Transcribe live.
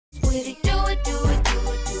with it, do it, do it, do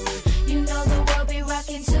it, do it. You know the world be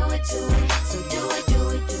rocking to it, so do it, do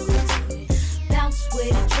it, do it, do it. Bounce with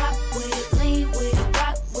it, drop with it, lean with it,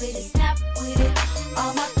 rock with it, snap with it.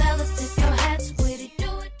 All my fellas, tip your hats with it,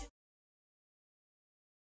 do it.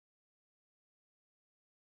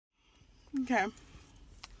 Okay,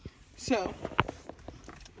 so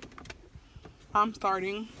I'm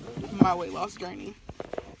starting my weight loss journey.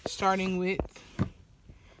 Starting with,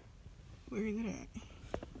 where is it at?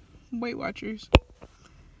 Weight Watchers.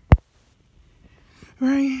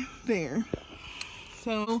 Right there.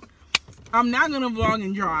 So, I'm not going to vlog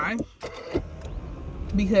and drive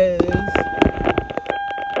because,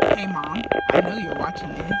 hey mom, I know you're watching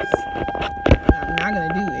this. I'm not going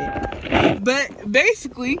to do it. But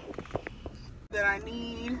basically, that I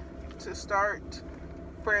need to start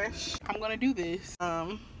fresh, I'm going to do this.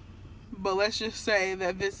 But let's just say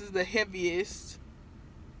that this is the heaviest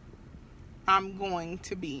I'm going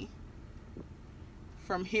to be.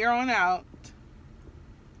 From here on out,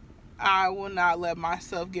 I will not let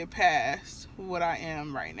myself get past what I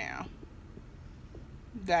am right now.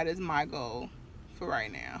 That is my goal for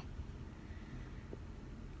right now.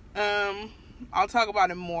 I'll talk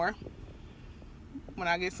about it more when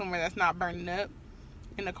I get somewhere that's not burning up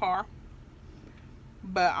in the car.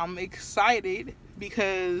 But I'm excited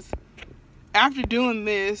because after doing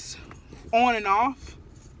this on and off,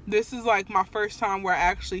 this is like my first time where I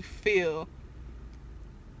actually feel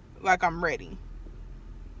like I'm ready,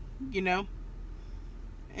 you know?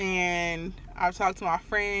 And I've talked to my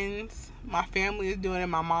friends, my family is doing it,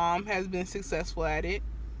 my mom has been successful at it,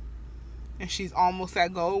 and she's almost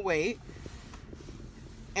at goal weight,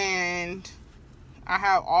 and I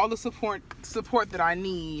have all the support that I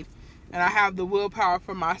need, and I have the willpower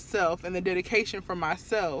for myself and the dedication for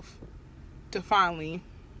myself to finally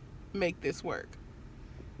make this work.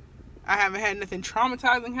 I haven't had nothing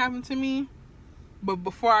traumatizing happen to me, but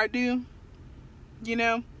before I do, you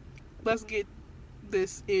know, let's get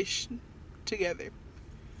this ish together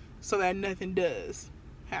so that nothing does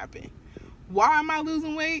happen. Why am I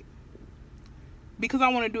losing weight? Because I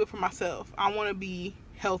want to do it for myself. I want to be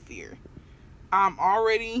healthier. I'm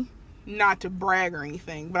already, not to brag or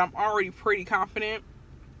anything, but I'm already pretty confident.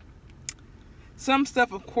 Some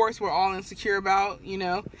stuff, of course, we're all insecure about, you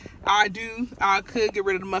know. I could get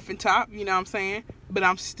rid of the muffin top, you know what I'm saying? But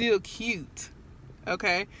I'm still cute,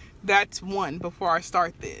 okay? That's one before I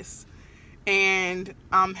start this. And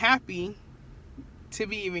I'm happy to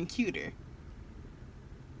be even cuter.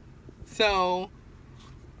 So,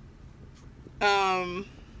 I'm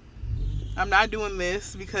not doing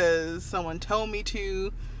this because someone told me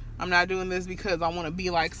to. I'm not doing this because I want to be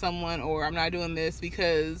like someone, or I'm not doing this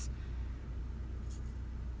because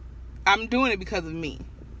I'm doing it because of me,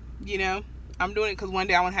 you know? I'm doing it because one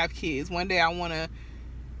day I want to have kids. One day I want to,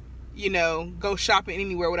 you know, go shopping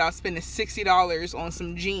anywhere without spending $60 on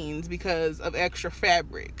some jeans because of extra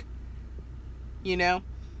fabric, you know?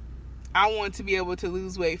 I want to be able to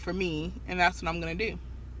lose weight for me, and that's what I'm going to do.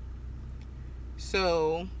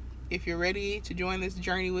 So, if you're ready to join this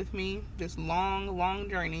journey with me, this long, long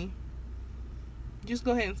journey, just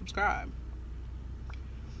go ahead and subscribe.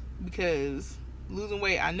 Because losing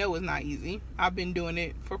weight, I know, is not easy. I've been doing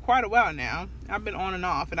it for quite a while now. I've been on and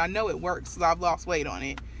off, and I know it works because I've lost weight on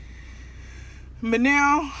it. But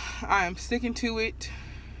now, I am sticking to it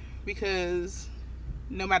because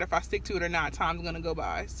no matter if I stick to it or not, time's going to go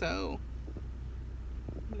by. So,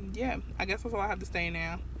 yeah, I guess that's all I have to say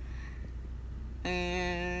now.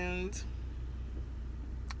 And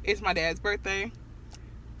it's my dad's birthday,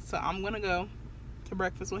 so I'm going to go to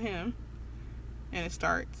breakfast with him, and it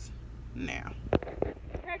starts now.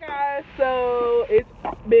 Hey guys, so it's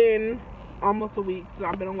been almost a week since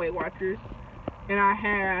I've been on Weight Watchers, and I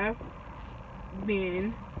have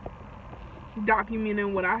been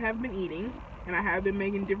documenting what I have been eating, and I have been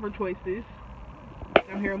making different choices.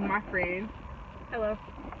 I'm here with my friend. Hello.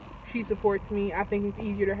 She supports me. I think it's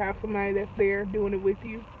easier to have somebody that's there doing it with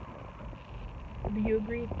you. Do you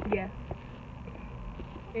agree? Yes.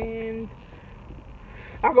 And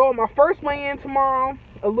I go on my first weigh-in tomorrow.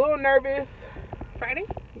 A little nervous. Friday?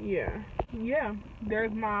 Yeah. Yeah.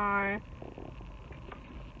 There's my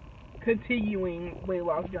continuing weight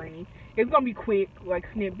loss journey. It's going to be quick, like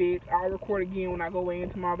snippets. I'll record again when I go weigh in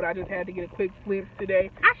tomorrow, but I just had to get a quick glimpse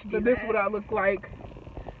today. So this is what I look like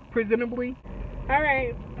presentably.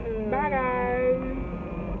 Alright. Bye, guys.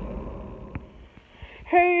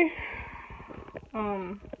 Hey.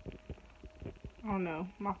 I don't know.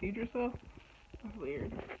 My future self? That's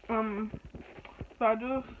weird. So I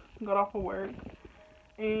just got off of work,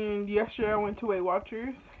 and yesterday I went to Weight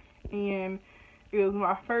Watchers, and it was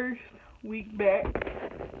my first week back,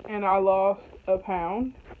 and I lost a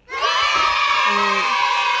pound. And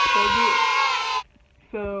so good.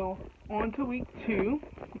 So on to week 2.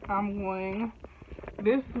 I'm going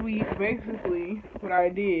this week. Basically, what I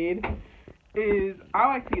did is I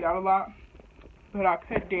like to eat out a lot, but I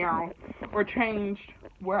cut down or changed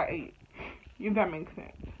where I ate, if that makes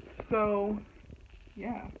sense. So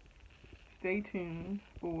yeah, stay tuned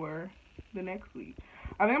for the next week.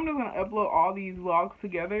 I think I'm just gonna upload all these vlogs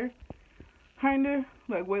together, kinda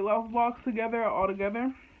like weight loss vlogs together, all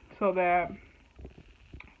together, so that,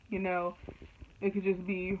 you know, it could just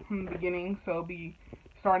be from the beginning. So it'll be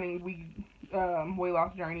starting week weight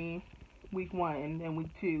loss journey week 1 and then week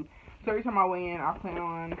 2. So every time I weigh in, I plan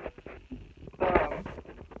on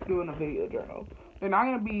doing a video journal. They're not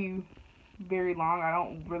gonna be very long. I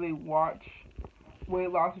don't really watch weight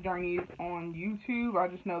loss journeys on YouTube. I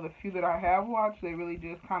just know the few that I have watched, they really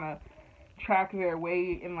just kind of track their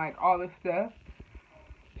weight and like all this stuff.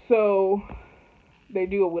 So they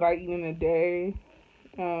do what I eat in a day.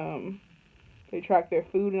 They track their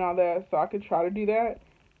food and all that. So I could try to do that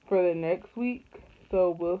for the next week.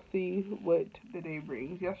 So we'll see what the day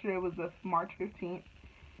brings. Yesterday was the March 15th.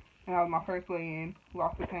 And that was my first weigh-in.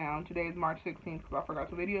 Lost a pound. Today is March 16th because I forgot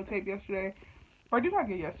to videotape yesterday. Or did I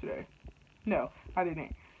get yesterday? No, I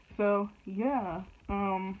didn't. So, yeah.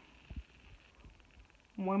 1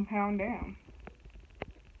 pound down.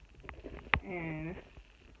 And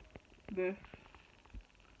this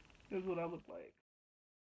is what I look like.